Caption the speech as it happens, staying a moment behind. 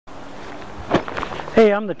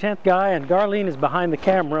Hey, I'm the 10th guy, and Darlene is behind the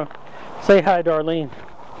camera. Say hi, Darlene.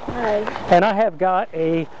 Hi. And I have got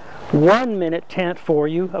a 1-minute tent for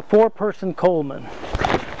you, a 4-person Coleman.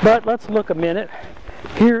 But let's look a minute.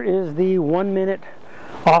 Here is the 1-minute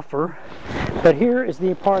offer. But here is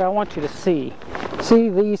the part I want you to see. See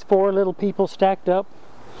these 4 little people stacked up?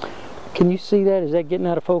 Can you see that? Is that getting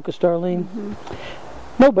out of focus, Darlene?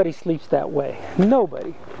 Mm-hmm. Nobody sleeps that way.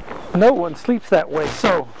 Nobody. No one sleeps that way.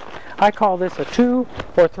 So I call this a 2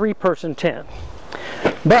 or 3-person tent.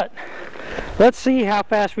 But let's see how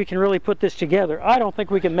fast we can really put this together. I don't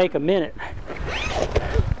think we can make a minute.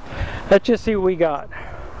 Let's just see what we got.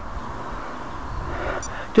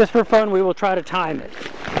 Just for fun, we will try to time it.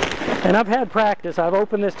 And I've had practice. I've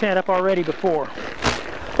opened this tent up already before.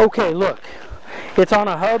 Okay, look. It's on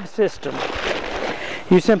a hub system.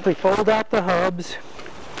 You simply fold out the hubs.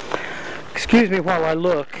 Excuse me while I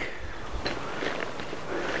look.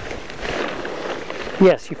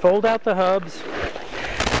 Yes, you fold out the hubs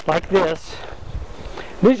like this.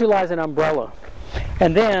 Visualize an umbrella.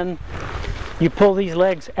 And then you pull these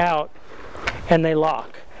legs out and they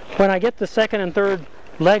lock. When I get the second and third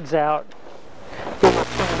legs out, it will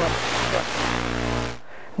stand up.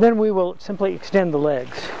 Then we will simply extend the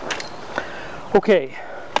legs. Okay,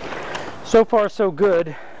 so far so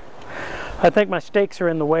good. I think my stakes are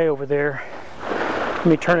in the way over there. Let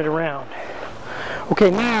me turn it around. Okay,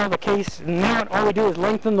 now all we do is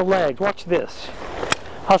lengthen the legs. Watch this.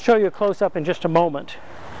 I'll show you a close-up in just a moment.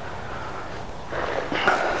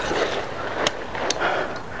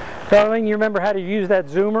 Darling, you remember how to use that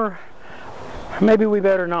zoomer? Maybe we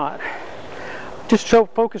better not. Just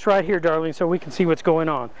focus right here, darling, so we can see what's going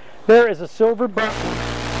on. There is a silver button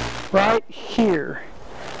right here.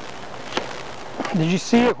 Did you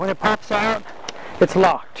see it when it pops out? It's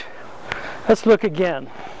locked. Let's look again.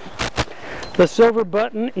 The silver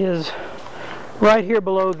button is right here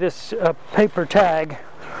below this paper tag.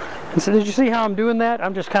 And so did you see how I'm doing that?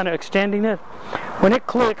 I'm just kind of extending it. When it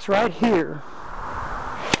clicks right here,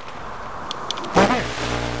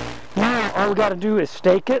 now all we got to do is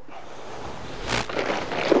stake it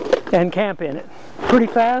and camp in it. Pretty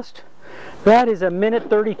fast. That is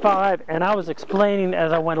 1:35, and I was explaining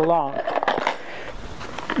as I went along.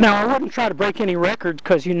 Now I wouldn't try to break any records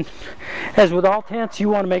because as with all tents, you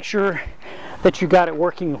want to make sure that you got it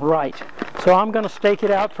working right. So I'm going to stake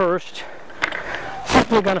it out first.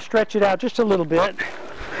 Simply going to stretch it out just a little bit,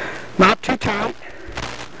 not too tight.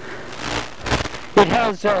 It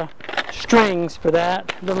has strings for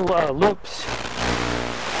that, little loops.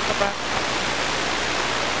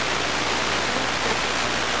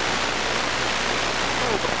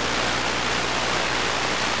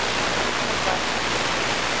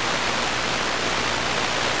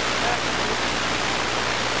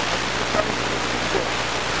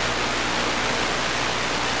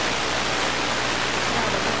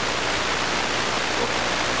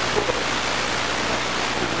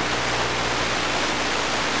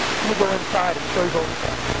 Go inside and show you what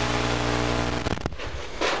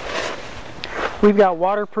we've got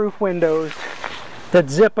waterproof windows that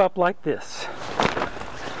zip up like this.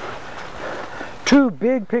 2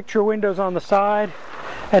 big picture windows on the side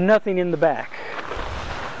and nothing in the back.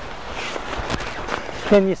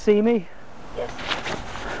 Can you see me? Yes.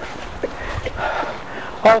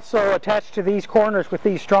 Also attached to these corners with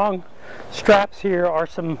these strong straps here are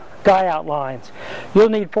some guy out lines. You'll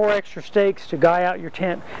need 4 extra stakes to guy out your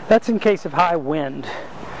tent. That's in case of high wind.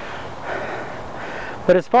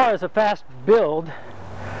 But as far as a fast build,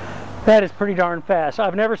 that is pretty darn fast.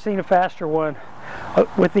 I've never seen a faster one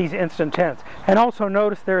with these instant tents. And also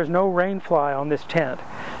notice there is no rain fly on this tent.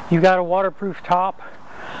 You got a waterproof top.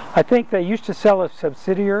 I think they used to sell a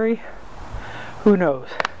subsidiary. Who knows?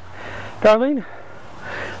 Darlene,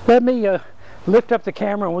 let me lift up the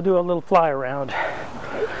camera and we'll do a little fly around.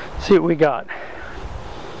 See what we got.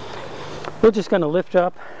 We're just going to lift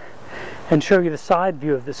up and show you the side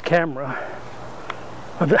view of this camera,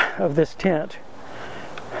 of this tent.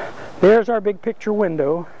 There's our big picture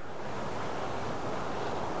window.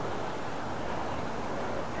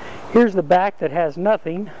 Here's the back that has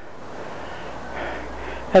nothing.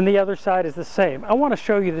 And the other side is the same. I want to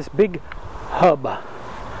show you this big hub.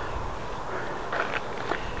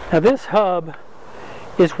 Now this hub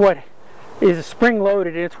is spring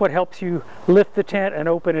loaded, and it's what helps you lift the tent and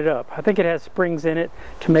open it up. I think it has springs in it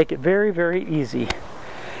to make it very, very easy.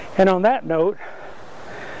 And on that note,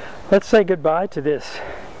 let's say goodbye to this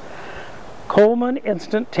Coleman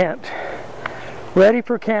instant tent. Ready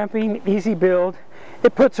for camping, easy build.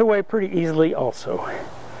 It puts away pretty easily also.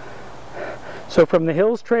 So from the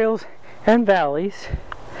hills, trails, and valleys.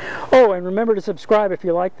 Oh, and remember to subscribe if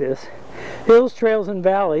you like this. hills, trails, and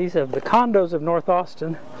valleys of the condos of North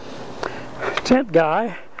Austin. Tent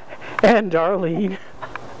Guy and Darlene.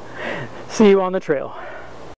 See you on the trail.